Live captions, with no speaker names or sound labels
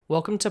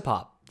Welcome to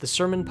Pop, the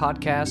sermon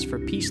podcast for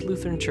Peace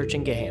Lutheran Church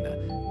in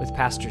Gahanna, with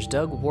pastors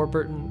Doug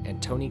Warburton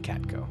and Tony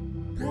Katko.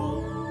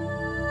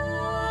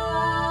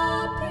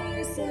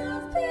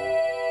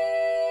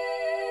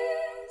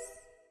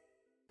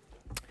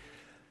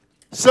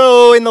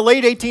 So in the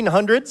late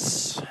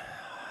 1800s,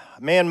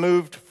 a man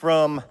moved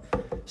from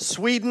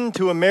Sweden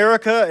to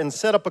America and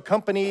set up a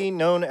company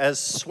known as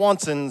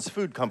Swanson's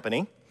Food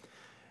Company.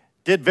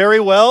 Did very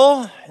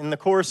well in the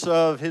course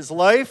of his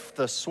life.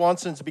 The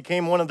Swansons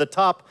became one of the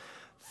top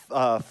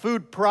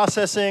food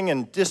processing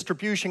and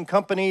distribution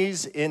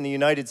companies in the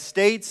United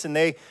States, and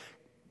they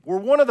were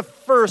one of the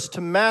first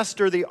to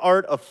master the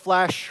art of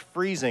flash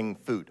freezing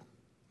food.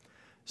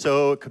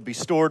 So it could be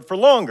stored for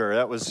longer.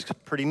 That was a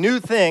pretty new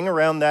thing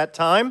around that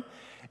time.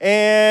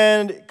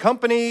 And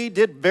company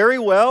did very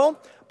well,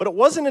 but it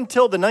wasn't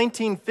until the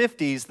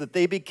 1950s that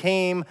they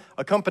became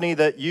a company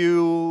that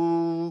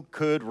you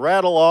could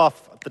rattle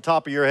off at the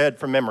top of your head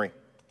from memory.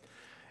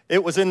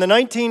 It was in the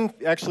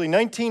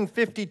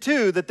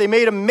 1952 that they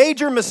made a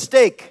major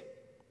mistake.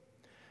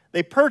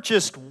 They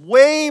purchased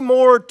way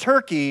more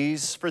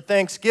turkeys for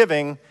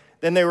Thanksgiving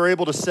than they were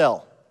able to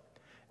sell.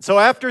 So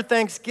after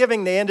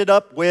Thanksgiving, they ended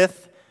up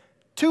with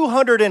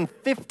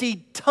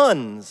 250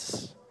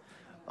 tons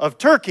of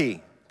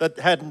turkey that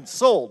hadn't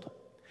sold.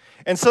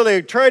 And so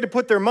they tried to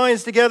put their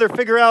minds together,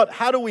 figure out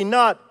how do we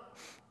not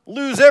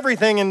lose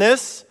everything in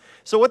this.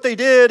 So what they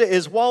did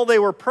is while they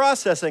were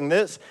processing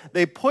this,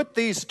 they put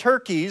these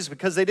turkeys,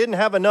 because they didn't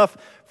have enough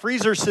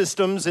freezer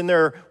systems in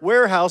their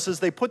warehouses,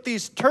 they put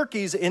these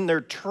turkeys in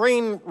their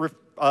train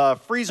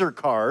freezer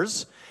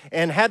cars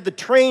and had the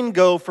train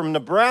go from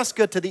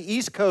Nebraska to the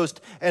East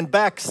Coast and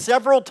back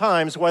several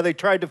times while they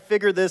tried to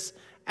figure this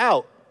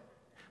out.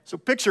 So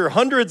picture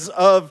hundreds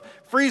of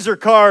freezer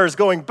cars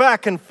going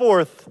back and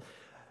forth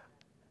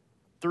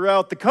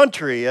throughout the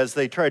country as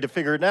they tried to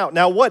figure it out.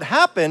 Now, what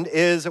happened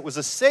is it was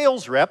a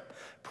sales rep,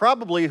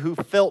 probably who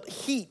felt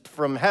heat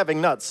from having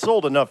not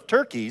sold enough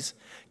turkeys,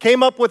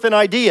 came up with an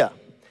idea.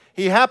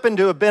 He happened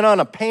to have been on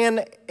a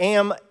Pan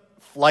Am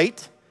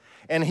flight,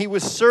 and he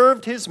was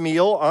served his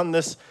meal on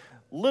this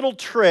little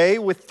tray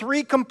with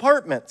 3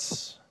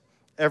 compartments.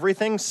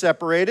 Everything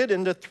separated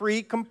into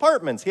 3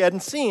 compartments. He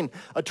hadn't seen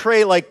a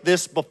tray like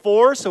this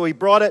before, so he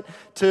brought it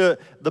to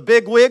the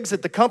bigwigs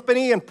at the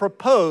company and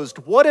proposed,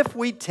 what if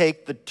we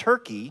take the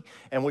turkey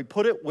and we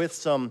put it with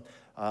some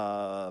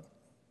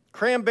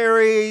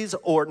cranberries,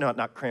 or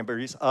not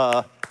cranberries,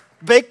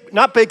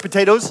 not baked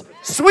potatoes,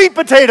 sweet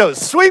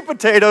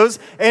potatoes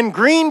and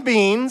green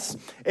beans,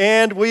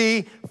 and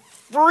we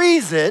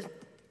freeze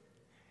it,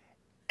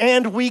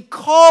 and we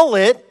call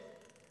it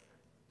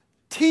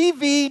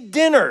TV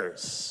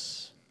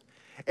dinners.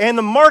 And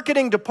the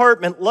marketing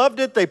department loved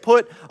it. They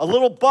put a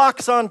little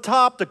box on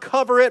top to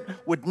cover it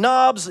with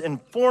knobs in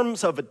form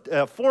of a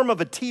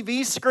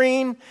TV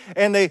screen.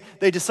 And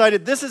they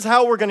decided this is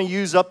how we're going to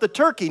use up the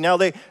turkey. Now,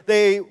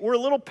 they were a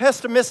little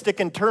pessimistic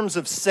in terms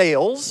of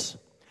sales.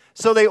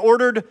 So they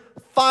ordered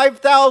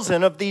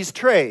 5,000 of these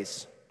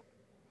trays.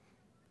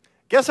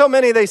 Guess how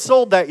many they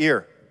sold that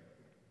year?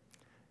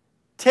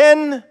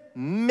 10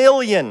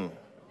 million.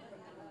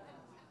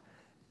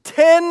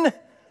 10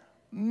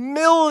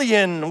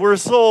 million were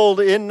sold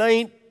in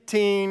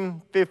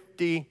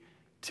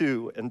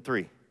 1952 and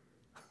 3.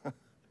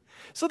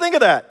 So think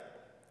of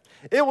that.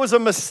 It was a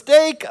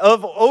mistake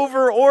of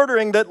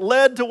over-ordering that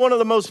led to one of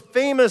the most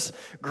famous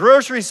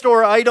grocery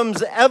store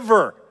items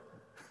ever.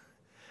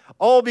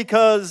 All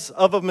because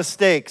of a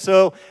mistake.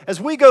 So as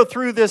we go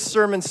through this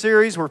sermon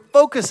series, we're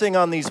focusing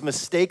on these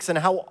mistakes and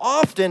how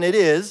often it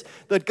is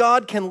that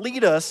God can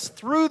lead us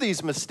through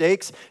these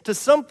mistakes to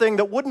something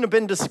that wouldn't have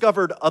been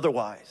discovered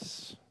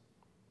otherwise.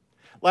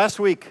 Last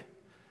week,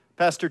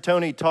 Pastor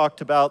Tony talked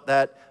about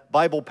that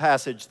Bible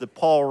passage that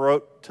Paul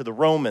wrote to the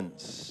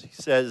Romans.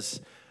 He says,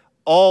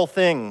 all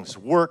things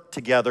work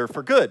together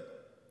for good.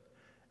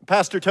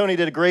 Pastor Tony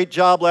did a great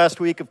job last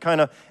week of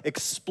kind of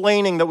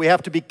explaining that we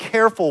have to be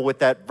careful with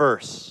that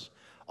verse.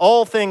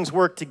 All things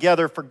work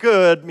together for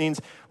good means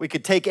we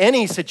could take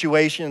any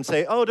situation and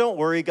say, oh, don't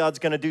worry, God's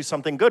going to do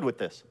something good with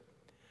this.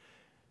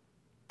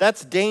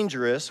 That's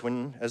dangerous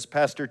when, as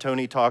Pastor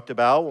Tony talked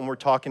about, when we're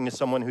talking to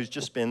someone who's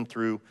just been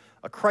through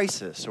a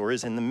crisis or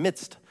is in the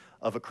midst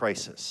of a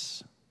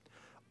crisis.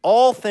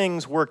 All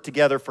things work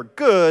together for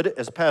good,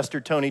 as Pastor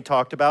Tony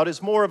talked about,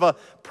 is more of a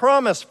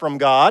promise from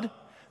God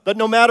that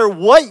no matter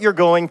what you're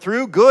going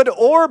through, good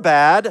or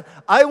bad,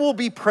 I will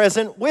be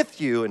present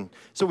with you. And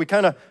so we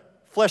kind of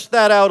fleshed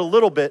that out a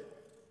little bit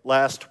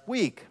last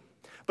week.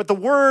 But the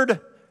word,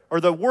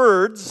 or the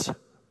words,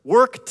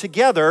 work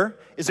together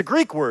is a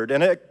Greek word.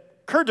 And it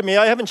occurred to me,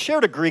 I haven't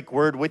shared a Greek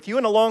word with you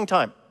in a long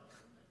time.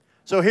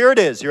 So here it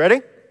is. You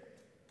ready?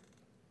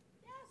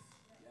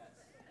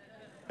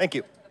 Thank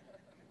you.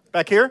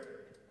 Back here?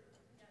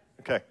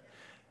 Okay.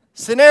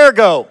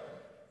 Synergo.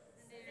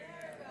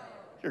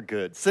 You're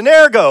good.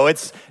 Synergo.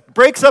 It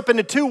breaks up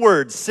into 2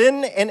 words,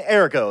 sin and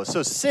ergo.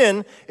 So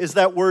sin is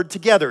that word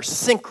together,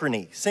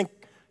 synchrony,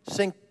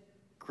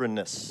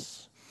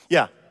 synchronous.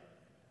 Yeah,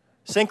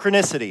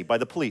 synchronicity by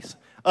the police.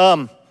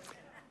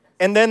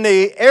 And then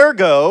the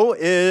ergo,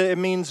 it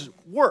means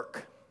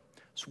work.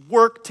 It's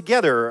work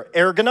together,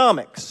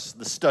 ergonomics,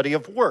 the study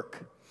of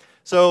work.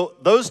 So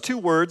those two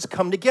words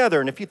come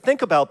together. And if you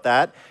think about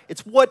that,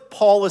 it's what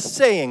Paul is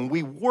saying.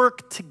 We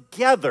work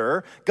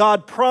together.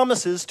 God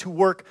promises to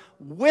work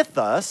with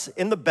us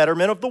in the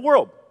betterment of the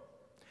world.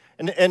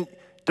 And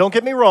don't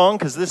get me wrong,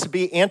 because this would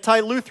be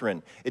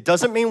anti-Lutheran. It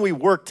doesn't mean we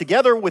work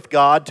together with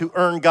God to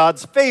earn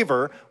God's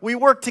favor. We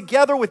work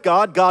together with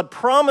God. God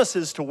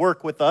promises to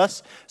work with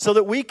us so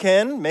that we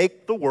can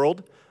make the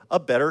world a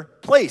better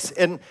place.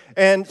 And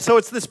so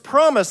it's this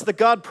promise that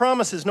God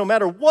promises, no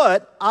matter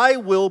what, I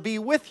will be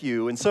with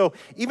you. And so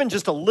even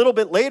just a little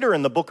bit later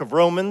in the book of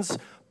Romans,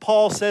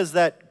 Paul says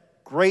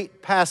that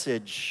great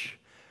passage,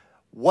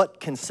 what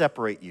can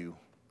separate you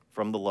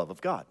from the love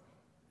of God?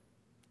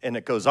 And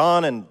it goes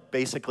on and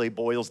basically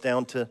boils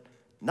down to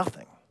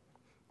nothing.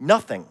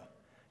 Nothing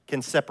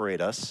can separate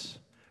us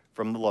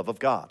from the love of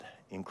God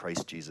in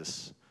Christ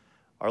Jesus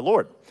our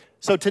Lord.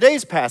 So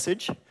today's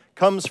passage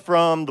comes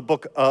from the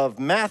book of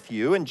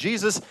Matthew, and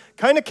Jesus,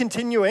 kind of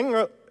continuing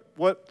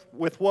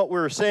with what we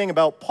were saying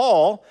about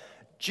Paul,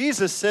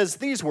 Jesus says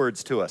these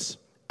words to us: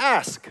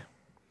 ask,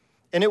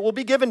 and it will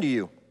be given to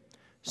you.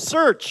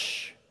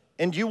 Search,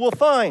 and you will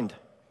find.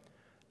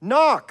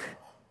 Knock,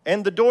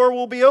 and the door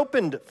will be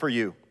opened for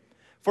you.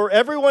 For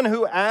everyone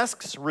who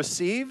asks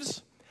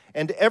receives,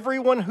 and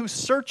everyone who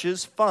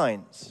searches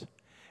finds.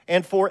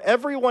 And for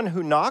everyone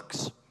who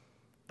knocks,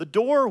 the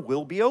door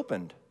will be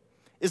opened.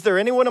 Is there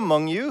anyone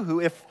among you who,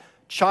 if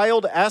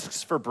child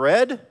asks for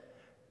bread,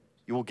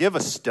 you will give a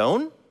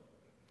stone?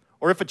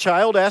 Or if a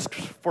child asks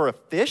for a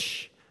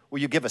fish, will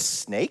you give a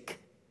snake?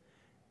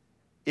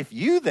 If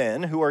you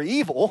then, who are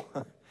evil,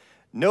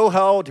 know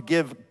how to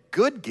give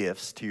good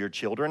gifts to your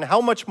children,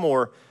 how much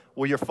more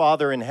will your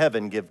Father in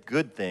heaven give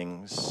good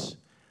things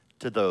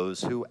to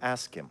those who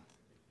ask him?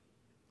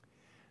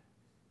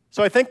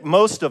 So I think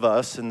most of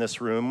us in this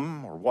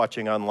room or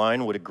watching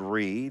online would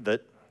agree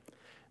that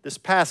this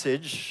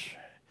passage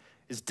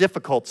is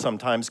difficult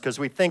sometimes because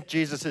we think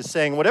Jesus is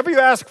saying, whatever you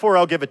ask for,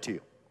 I'll give it to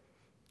you.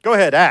 Go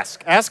ahead,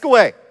 ask. Ask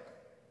away.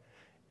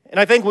 And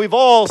I think we've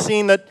all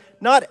seen that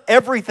not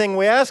everything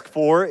we ask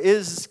for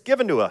is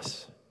given to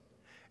us.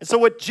 And so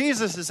what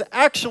Jesus is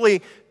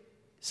actually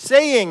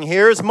saying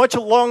here is much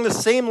along the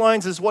same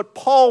lines as what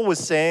Paul was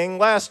saying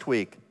last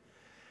week.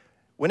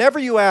 Whenever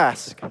you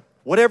ask,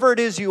 whatever it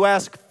is you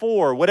ask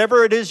for,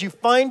 whatever it is you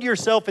find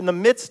yourself in the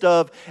midst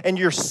of and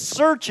you're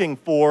searching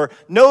for,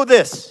 know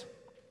this: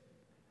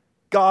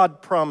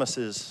 God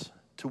promises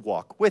to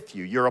walk with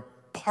you. You're a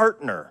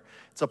partner.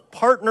 It's a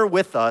partner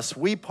with us.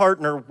 We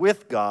partner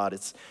with God.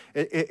 It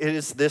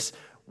is this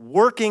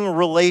working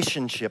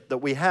relationship that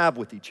we have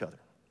with each other.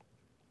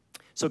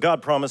 So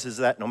God promises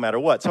that no matter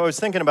what. So I was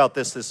thinking about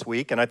this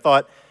week, and I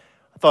thought,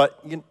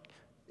 it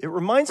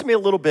reminds me a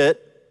little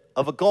bit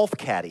of a golf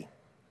caddy.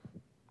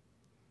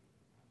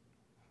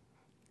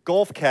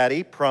 Golf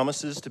caddy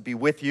promises to be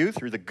with you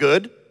through the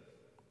good,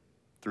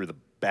 through the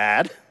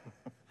bad.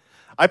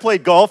 I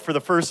played golf for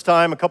the first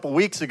time a couple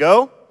weeks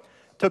ago.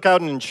 Took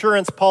out an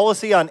insurance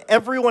policy on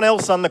everyone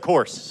else on the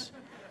course.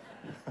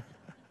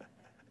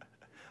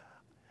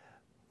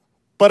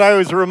 But I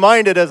was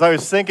reminded as I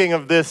was thinking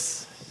of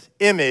this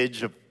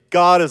image of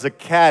God as a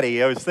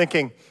caddy, I was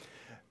thinking,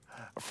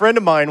 a friend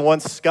of mine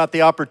once got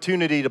the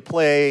opportunity to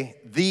play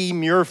the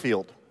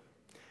Muirfield.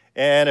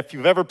 And if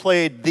you've ever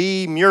played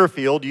the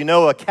Muirfield, you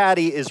know a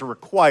caddy is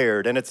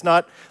required. And it's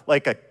not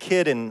like a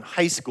kid in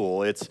high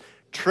school. It's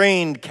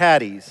trained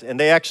caddies. And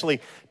they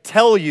actually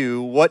tell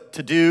you what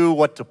to do,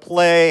 what to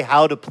play,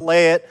 how to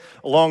play it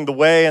along the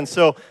way. And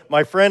so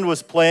my friend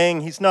was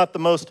playing. He's not the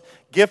most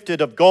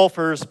gifted of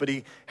golfers, but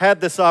he had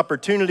this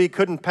opportunity,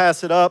 couldn't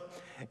pass it up.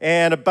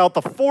 And about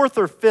the fourth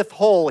or fifth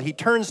hole, he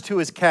turns to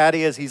his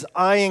caddy as he's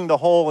eyeing the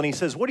hole, and he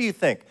says, "What do you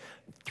think,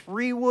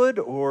 3-wood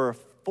or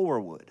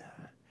 4-wood?"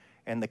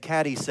 And the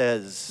caddy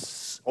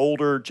says,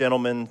 older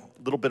gentleman,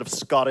 a little bit of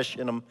Scottish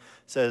in him,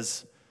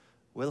 says,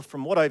 "Well,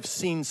 from what I've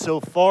seen so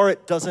far,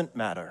 it doesn't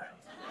matter."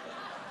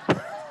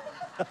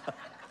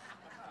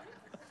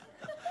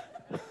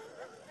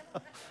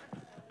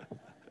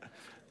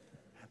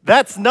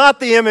 That's not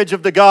the image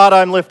of the God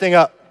I'm lifting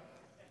up.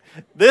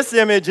 This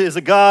image is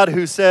a God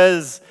who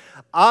says,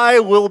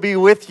 I will be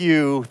with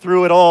you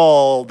through it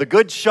all, the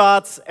good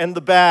shots and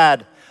the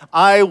bad.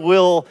 I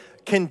will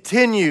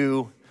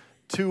continue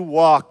to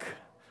walk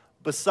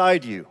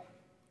beside you.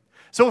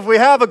 So if we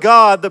have a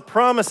God that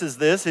promises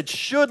this, it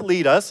should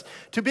lead us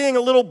to being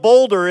a little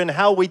bolder in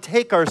how we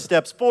take our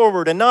steps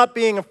forward and not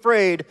being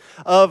afraid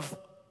of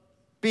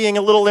being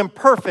a little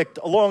imperfect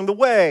along the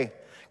way.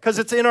 Because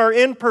it's in our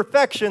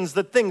imperfections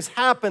that things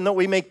happen, that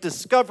we make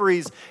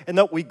discoveries, and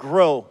that we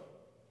grow.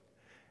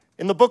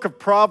 In the book of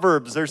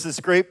Proverbs, there's this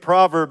great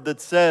proverb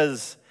that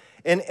says,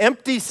 "An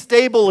empty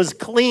stable is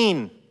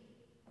clean,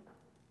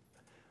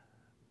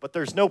 but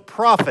there's no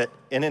profit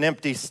in an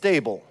empty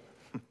stable."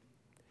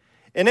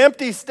 An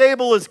empty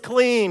stable is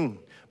clean,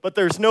 but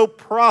there's no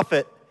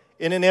profit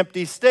in an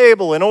empty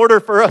stable. In order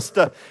for us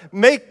to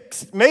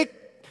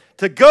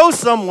To go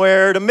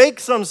somewhere, to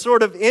make some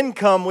sort of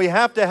income, we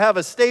have to have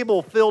a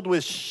stable filled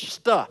with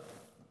stuff.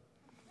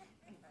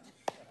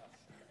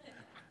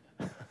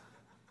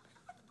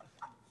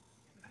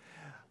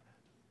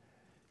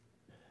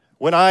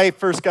 When I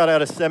first got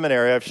out of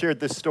seminary, I've shared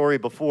this story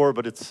before,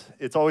 but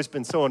it's always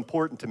been so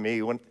important to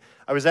me. When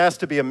I was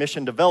asked to be a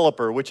mission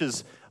developer, which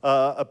is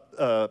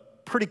a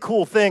pretty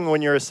cool thing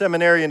when you're a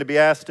seminarian to be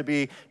asked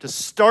to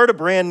start a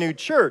brand new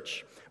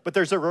church. But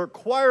there's a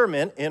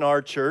requirement in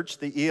our church,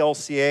 the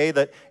ELCA,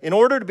 that in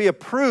order to be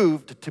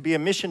approved to be a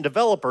mission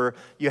developer,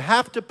 you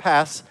have to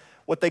pass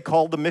what they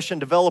call the mission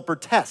developer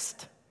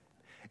test.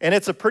 And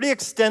it's a pretty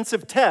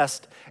extensive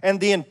test,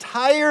 and the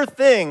entire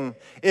thing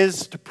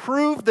is to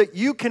prove that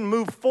you can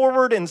move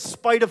forward in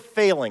spite of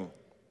failing.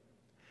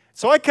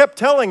 So I kept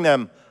telling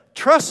them,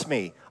 trust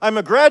me, I'm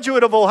a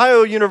graduate of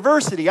Ohio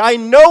University. I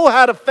know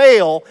how to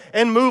fail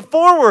and move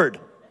forward.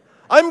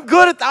 I'm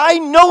good at that. I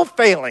know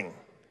failing.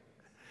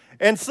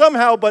 And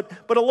somehow, but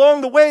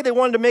along the way, they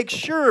wanted to make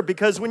sure,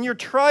 because when you're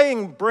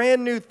trying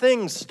brand new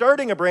things,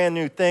 starting a brand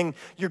new thing,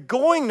 you're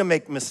going to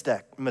make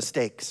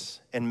mistakes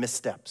and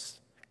missteps.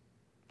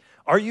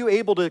 Are you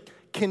able to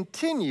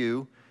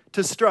continue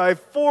to strive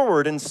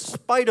forward in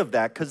spite of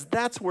that? Because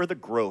that's where the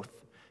growth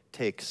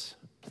takes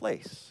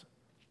place.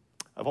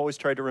 I've always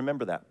tried to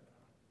remember that.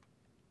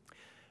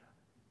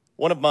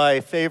 One of my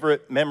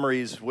favorite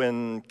memories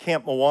when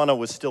Camp Moana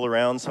was still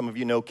around, some of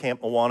you know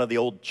Camp Moana, the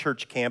old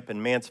church camp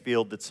in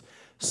Mansfield that's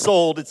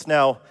sold. It's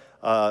now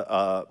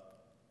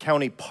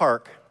county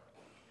park,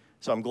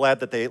 so I'm glad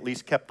that they at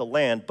least kept the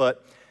land.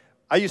 But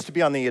I used to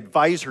be on the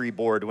advisory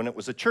board when it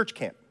was a church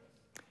camp.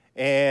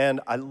 And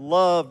I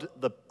loved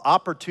the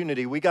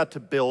opportunity. We got to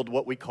build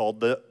what we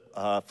called the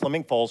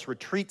Fleming Falls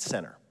Retreat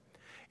Center.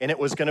 And it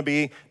was going to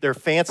be their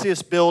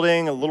fanciest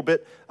building, a little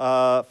bit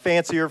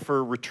fancier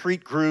for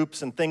retreat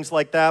groups and things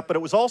like that. But it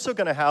was also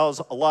going to house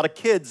a lot of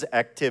kids'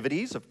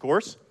 activities, of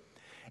course.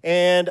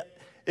 And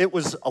it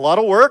was a lot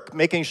of work,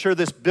 making sure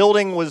this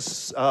building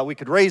was, we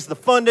could raise the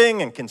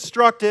funding and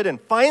construct it. And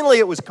finally,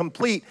 it was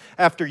complete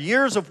after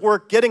years of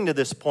work getting to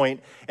this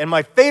point. And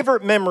my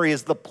favorite memory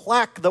is the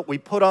plaque that we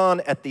put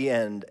on at the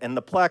end. And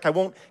the plaque, I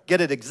won't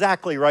get it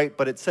exactly right,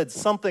 but it said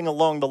something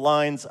along the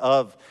lines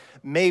of,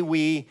 "May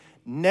we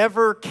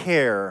never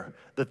care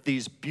that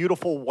these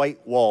beautiful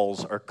white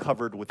walls are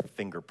covered with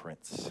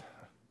fingerprints."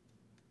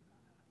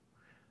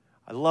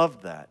 I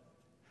love that.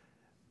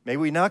 May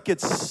we not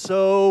get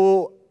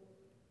so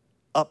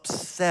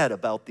upset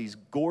about these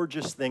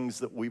gorgeous things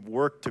that we've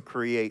worked to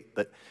create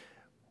that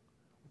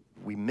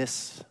we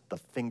miss the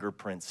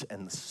fingerprints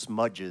and the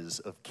smudges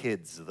of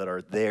kids that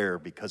are there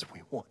because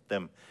we want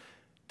them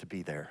to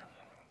be there.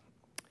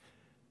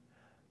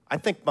 I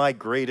think my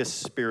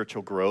greatest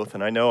spiritual growth,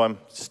 and I know I'm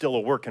still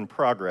a work in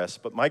progress,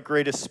 but my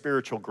greatest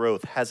spiritual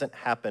growth hasn't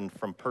happened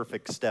from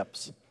perfect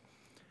steps.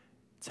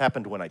 It's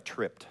happened when I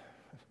tripped.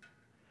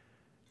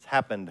 It's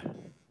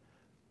happened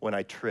when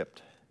I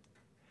tripped.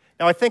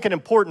 Now, I think an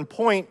important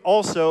point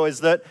also is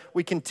that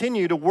we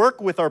continue to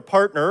work with our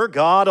partner,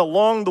 God,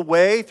 along the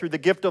way through the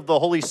gift of the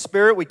Holy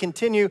Spirit. We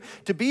continue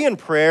to be in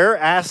prayer,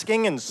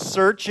 asking and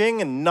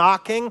searching and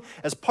knocking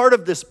as part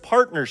of this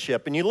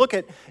partnership. And you look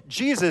at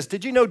Jesus.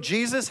 Did you know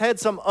Jesus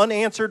had some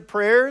unanswered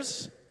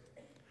prayers?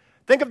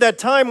 Think of that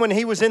time when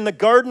he was in the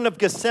Garden of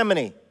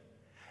Gethsemane.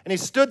 And he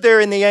stood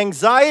there in the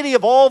anxiety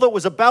of all that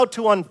was about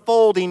to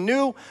unfold. He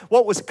knew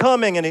what was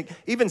coming, and it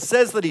even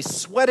says that he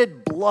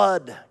sweated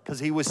blood because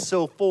he was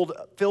so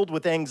filled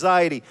with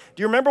anxiety.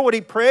 Do you remember what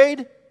he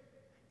prayed?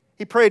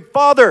 He prayed,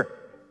 "Father,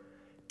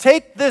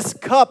 take this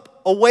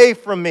cup away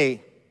from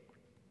me."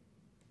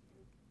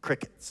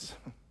 Crickets.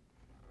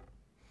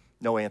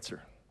 No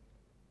answer.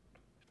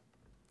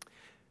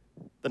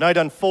 The night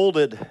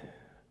unfolded.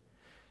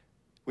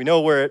 We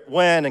know where it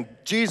went, and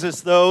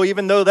Jesus, though,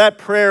 even though that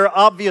prayer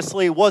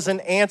obviously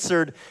wasn't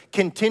answered,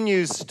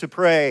 continues to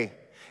pray.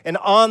 And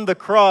on the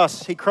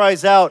cross, he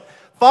cries out,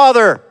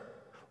 "Father,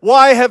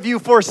 why have you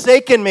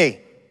forsaken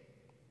me?"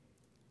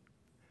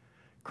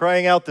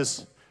 Crying out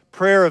this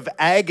prayer of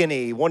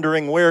agony,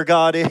 wondering where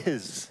God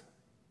is.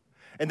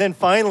 And then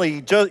finally,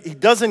 he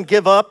doesn't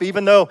give up,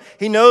 even though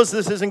he knows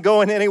this isn't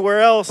going anywhere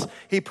else.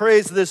 He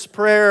prays this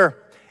prayer,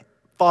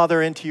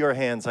 "Father, into your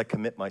hands I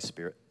commit my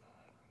spirit."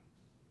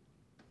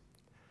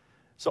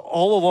 So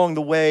all along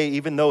the way,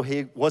 even though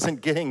he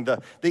wasn't getting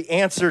the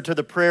answer to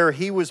the prayer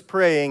he was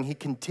praying, he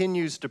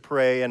continues to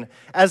pray. And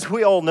as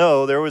we all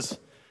know, there was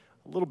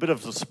a little bit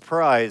of a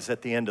surprise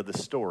at the end of the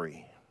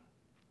story.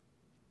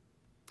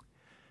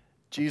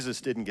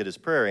 Jesus didn't get his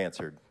prayer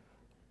answered,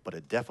 but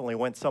it definitely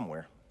went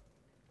somewhere.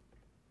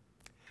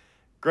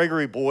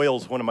 Gregory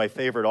Boyle's one of my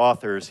favorite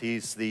authors.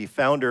 He's the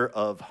founder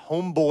of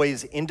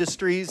Homeboys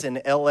Industries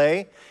in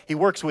LA. He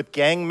works with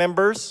gang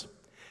members.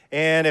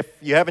 And if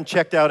you haven't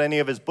checked out any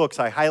of his books,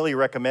 I highly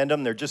recommend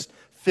them. They're just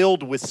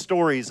filled with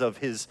stories of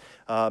his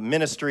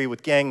ministry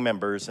with gang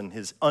members and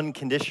his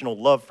unconditional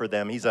love for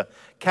them. He's a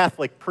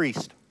Catholic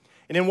priest.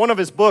 And in one of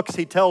his books,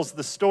 he tells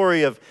the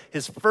story of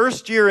his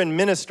first year in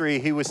ministry.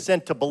 He was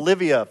sent to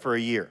Bolivia for a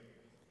year.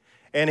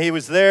 And he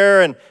was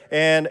there,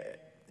 and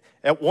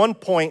At one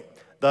point,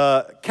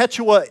 the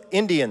Quechua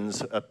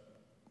Indians, an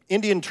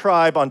Indian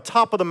tribe on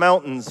top of the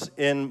mountains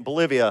in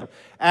Bolivia,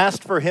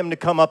 asked for him to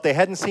come up. They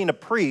hadn't seen a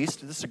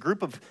priest. This is a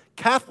group of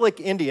Catholic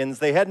Indians.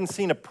 They hadn't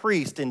seen a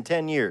priest in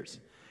 10 years.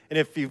 And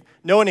if you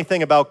know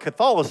anything about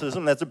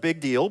Catholicism, that's a big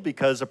deal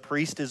because a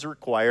priest is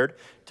required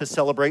to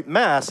celebrate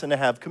Mass and to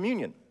have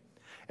communion.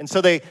 And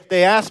so they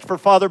asked for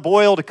Father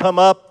Boyle to come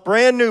up,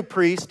 brand new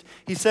priest.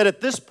 He said,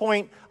 at this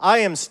point, I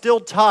am still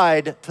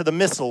tied to the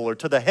missal or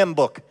to the hymn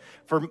book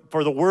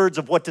for the words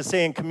of what to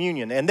say in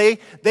communion. And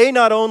they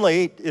not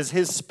only is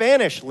his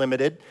Spanish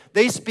limited,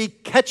 they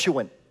speak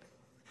Quechuan.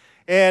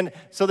 And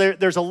so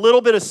there's a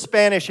little bit of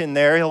Spanish in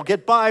there. He'll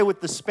get by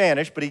with the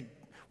Spanish, but he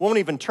won't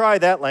even try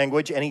that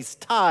language. And he's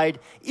tied,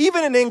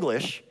 even in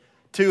English,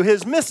 to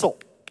his missal.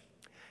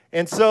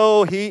 And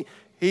so he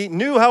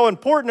knew how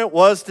important it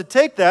was to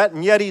take that,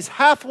 and yet he's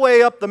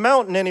halfway up the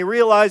mountain and he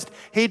realized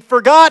he'd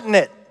forgotten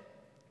it.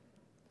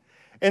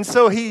 And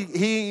so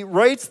he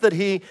writes that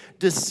he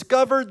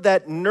discovered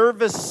that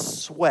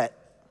nervous sweat,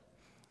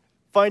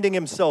 finding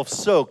himself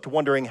soaked,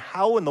 wondering,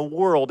 how in the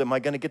world am I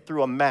going to get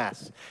through a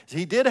Mass?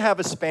 He did have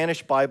a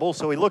Spanish Bible,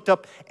 so he looked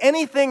up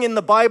anything in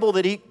the Bible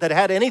that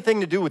had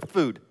anything to do with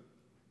food.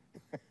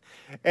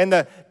 And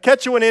the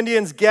Quechuan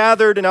Indians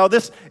gathered, and now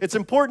it's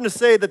important to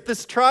say that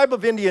this tribe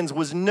of Indians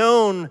was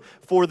known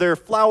for their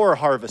flower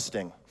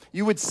harvesting.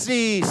 You would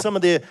see some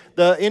of the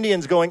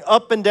Indians going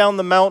up and down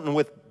the mountain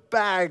with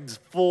bags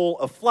full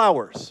of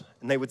flowers,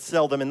 and they would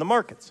sell them in the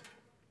markets.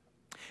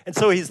 And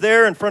so he's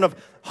there in front of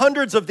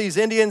hundreds of these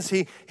Indians.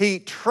 He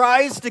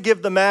tries to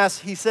give the Mass.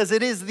 He says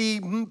it is the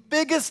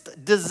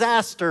biggest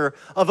disaster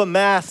of a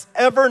Mass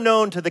ever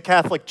known to the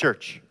Catholic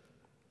Church.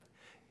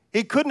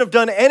 He couldn't have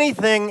done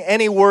anything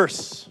any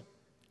worse.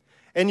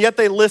 And yet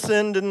they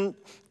listened and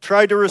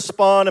tried to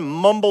respond and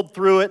mumbled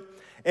through it.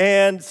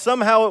 And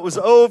somehow it was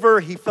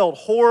over. He felt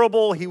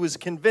horrible. He was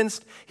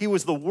convinced he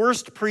was the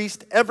worst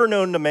priest ever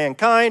known to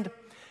mankind.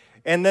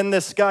 And then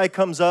this guy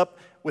comes up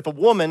with a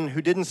woman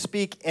who didn't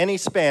speak any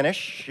Spanish.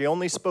 She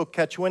only spoke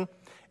Quechuan.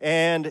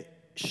 And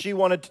she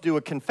wanted to do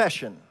a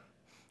confession.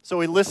 So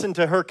he listened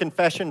to her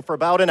confession for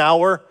about an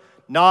hour,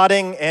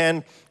 nodding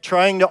and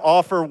trying to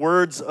offer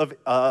words of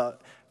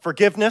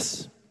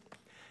forgiveness.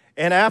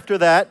 And after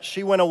that,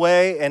 she went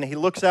away, and he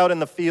looks out in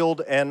the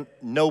field, and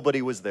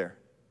nobody was there.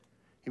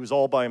 He was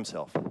all by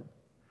himself.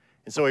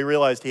 And so he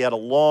realized he had a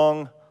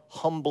long,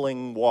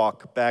 humbling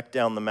walk back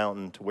down the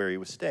mountain to where he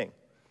was staying.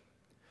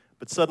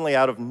 But suddenly,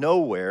 out of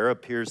nowhere,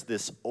 appears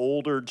this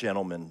older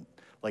gentleman,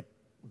 like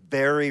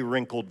very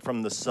wrinkled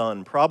from the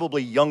sun,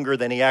 probably younger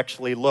than he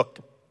actually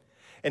looked.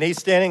 And he's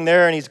standing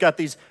there, and he's got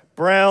these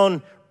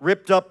brown,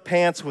 ripped-up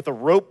pants with a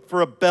rope for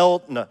a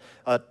belt and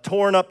a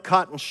torn-up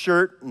cotton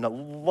shirt and a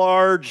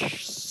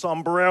large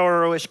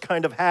sombrero-ish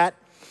kind of hat.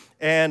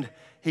 And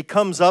he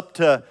comes up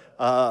to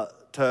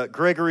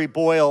Gregory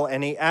Boyle,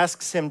 and he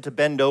asks him to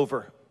bend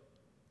over.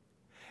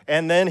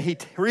 And then he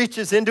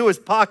reaches into his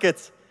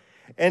pockets,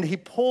 and he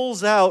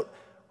pulls out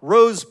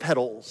rose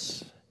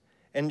petals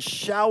and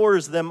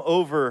showers them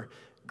over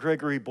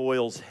Gregory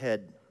Boyle's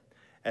head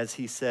as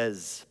he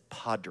says,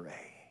 Padre,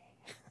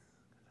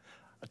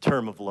 a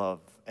term of love.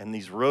 And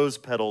these rose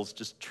petals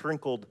just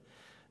trickled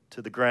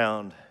to the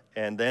ground.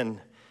 And then,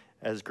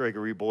 as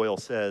Gregory Boyle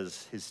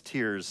says, his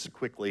tears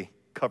quickly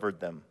covered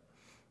them.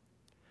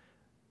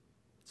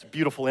 It's a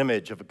beautiful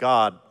image of a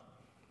God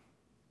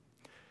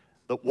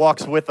that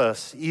walks with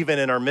us even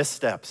in our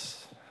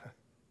missteps.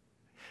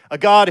 A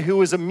God who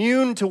is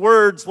immune to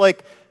words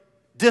like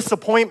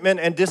disappointment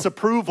and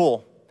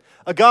disapproval.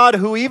 A God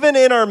who even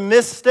in our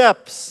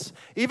missteps,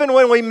 even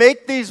when we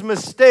make these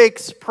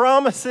mistakes,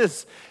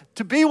 promises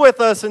to be with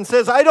us and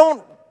says, I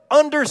don't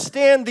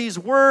understand these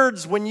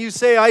words when you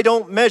say I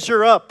don't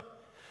measure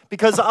up,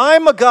 because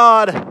I'm a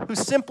God who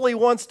simply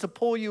wants to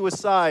pull you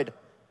aside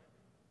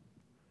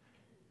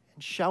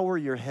and shower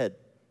your head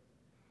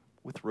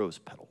with rose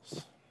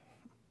petals.